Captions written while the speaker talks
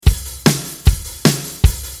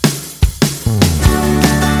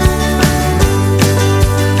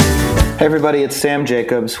Hey everybody, it's Sam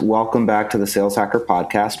Jacobs. Welcome back to the Sales Hacker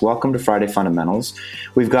Podcast. Welcome to Friday Fundamentals.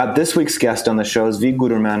 We've got this week's guest on the show, Zvi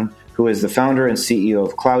Guterman, who is the founder and CEO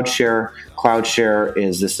of CloudShare. CloudShare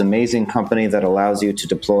is this amazing company that allows you to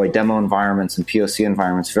deploy demo environments and POC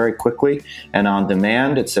environments very quickly and on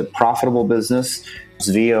demand. It's a profitable business.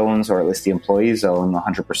 Zvi owns, or at least the employees own,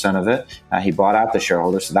 100% of it. He bought out the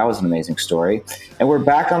shareholders, so that was an amazing story. And we're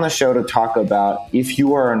back on the show to talk about if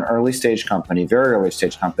you are an early stage company, very early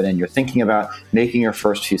stage company, and you're thinking about making your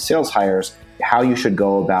first few sales hires, how you should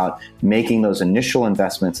go about making those initial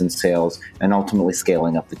investments in sales and ultimately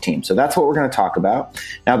scaling up the team. So that's what we're going to talk about.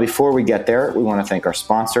 Now, before we get there, we want to thank our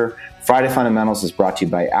sponsor. Friday Fundamentals is brought to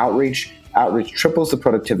you by Outreach. Outreach triples the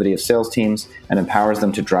productivity of sales teams and empowers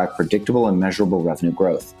them to drive predictable and measurable revenue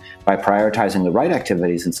growth. By prioritizing the right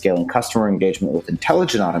activities and scaling customer engagement with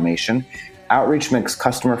intelligent automation, Outreach makes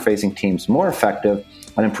customer-facing teams more effective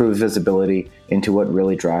and improves visibility into what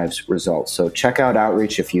really drives results. So check out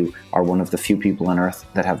Outreach if you are one of the few people on earth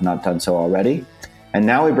that have not done so already. And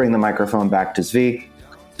now we bring the microphone back to Zvi.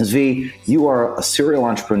 Zvi, you are a serial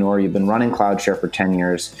entrepreneur. You've been running CloudShare for 10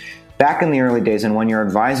 years. Back in the early days, and when you're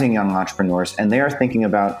advising young entrepreneurs and they are thinking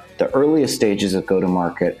about the earliest stages of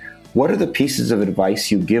go-to-market, what are the pieces of advice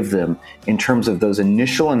you give them in terms of those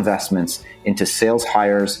initial investments into sales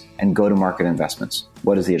hires and go-to-market investments?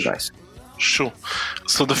 What is the advice? Sure.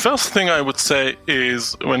 So the first thing I would say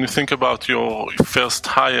is when you think about your first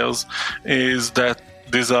hires is that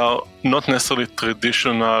these are not necessarily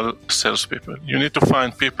traditional salespeople. You need to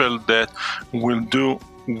find people that will do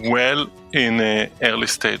well in an early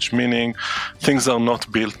stage, meaning things are not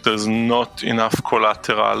built, there's not enough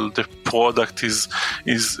collateral, the product is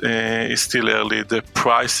still early, the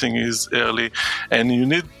pricing is early, and you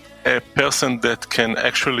need a person that can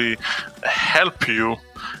actually help you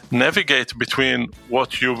navigate between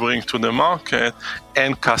what you bring to the market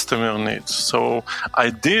and customer needs. So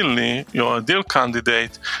ideally, your ideal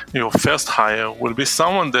candidate, your first hire, will be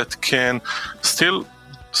someone that can still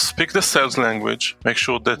speak the sales language, make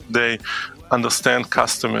sure that they understand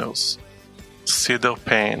customers, see their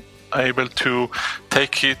pain, able to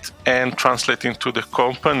take it and translate into the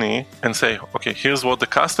company and say, okay, here's what the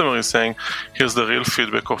customer is saying, here's the real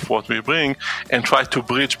feedback of what we bring, and try to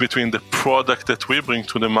bridge between the product that we bring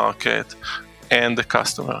to the market and the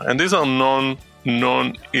customer. And these are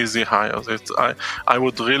non-easy hires. I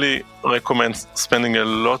would really recommend spending a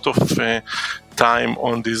lot of time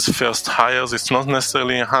on these first hires. It's not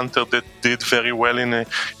necessarily a hunter that did very well in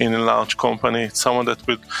a large company. It's someone that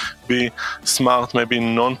would be smart, maybe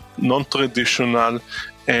non-traditional,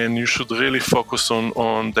 and you should really focus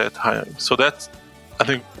on that hiring. So that's, I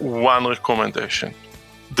think, one recommendation.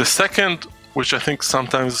 The second, which I think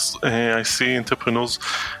sometimes I see entrepreneurs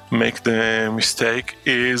make the mistake,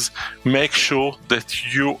 is make sure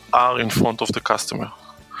that you are in front of the customer.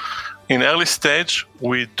 In early stage,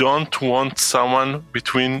 we don't want someone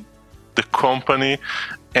between the company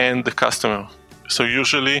and the customer. So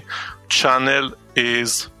usually channel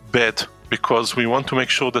is bad because we want to make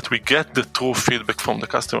sure that we get the true feedback from the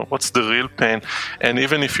customer. What's the real pain? And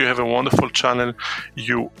even if you have a wonderful channel,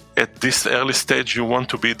 you at this early stage, you want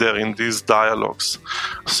to be there in these dialogues.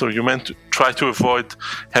 So you meant to try to avoid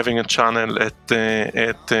having a channel at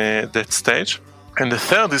that stage. And the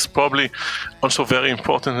third is probably also very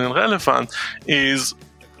important and relevant, is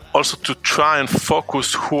also to try and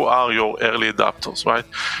focus who are your early adopters, right?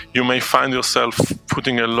 You may find yourself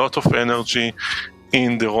putting a lot of energy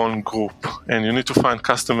in the wrong group, and you need to find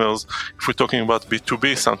customers. If we're talking about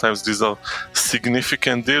B2B, sometimes these are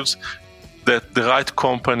significant deals, that the right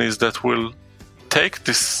companies that will take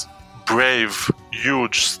this brave,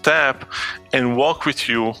 huge step and work with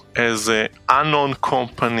you as an unknown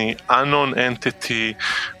company, unknown entity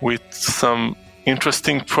with some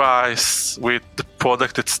interesting price, with the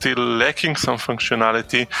product that's still lacking some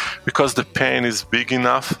functionality, because the pain is big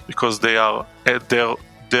enough, because they are at their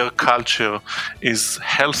culture is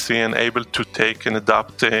healthy and able to take and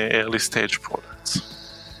adopt early stage products.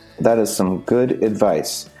 That is some good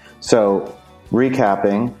advice. So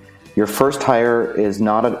recapping, your first hire is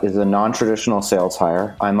a non-traditional sales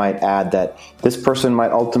hire. I might add that this person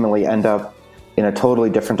might ultimately end up in a totally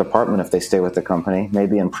different department if they stay with the company,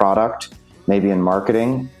 maybe in product, maybe in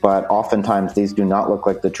marketing, but oftentimes these do not look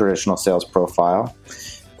like the traditional sales profile.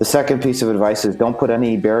 The second piece of advice is don't put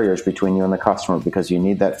any barriers between you and the customer because you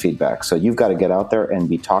need that feedback. So you've got to get out there and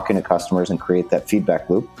be talking to customers and create that feedback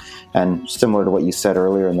loop. And similar to what you said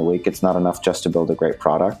earlier in the week, it's not enough just to build a great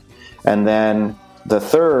product. And then the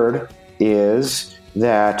third is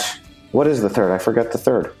that, what is the third? I forgot the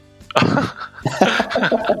third.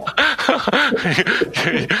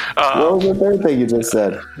 What was the third thing you just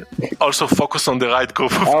said? Also focus on the right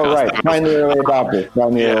group of customers. Right. Find the early adopters.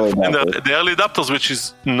 The early adopters, which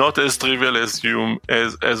is not as trivial as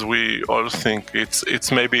we all think.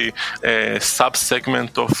 It's maybe a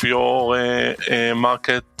sub-segment of your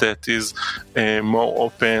market that is more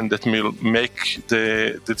open, that will make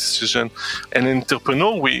the decision. And in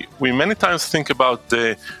entrepreneur, we many times think about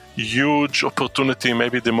the huge opportunity,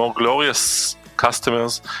 maybe the more glorious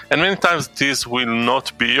customers, and many times these will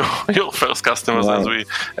not be your first customers, right,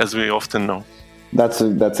 as we often know. That's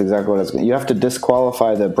exactly what it's. You have to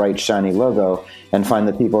disqualify the bright shiny logo and find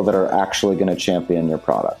the people that are actually going to champion your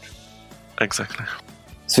product. Exactly.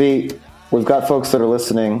 See, we've got folks that are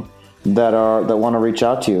listening that want to reach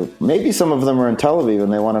out to you. Maybe some of them are in Tel Aviv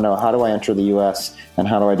and they want to know, how do I enter the US and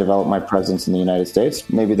how do I develop my presence in the United States?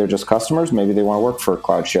 Maybe they're just customers. Maybe they want to work for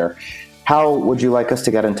CloudShare. How would you like us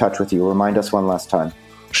to get in touch with you? Remind us one last time.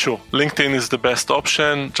 Sure. LinkedIn is the best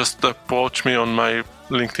option. Just approach me on my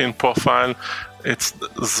LinkedIn profile. It's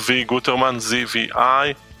Zvi Guterman,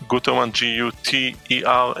 ZVI, Guterman,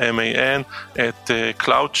 Guterman, at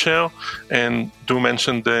CloudShare. And do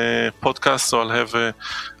mention the podcast, so I'll have an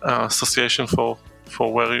association for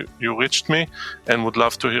where you reached me, and would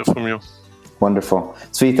love to hear from you. Wonderful.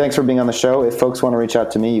 Zvi, thanks for being on the show. If folks want to reach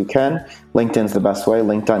out to me, you can. LinkedIn's the best way,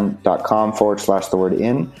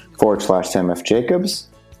 linkedin.com/Sam F. Jacobs.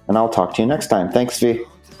 And I'll talk to you next time. Thanks, Zvi.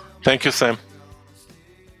 Thank you, Sam.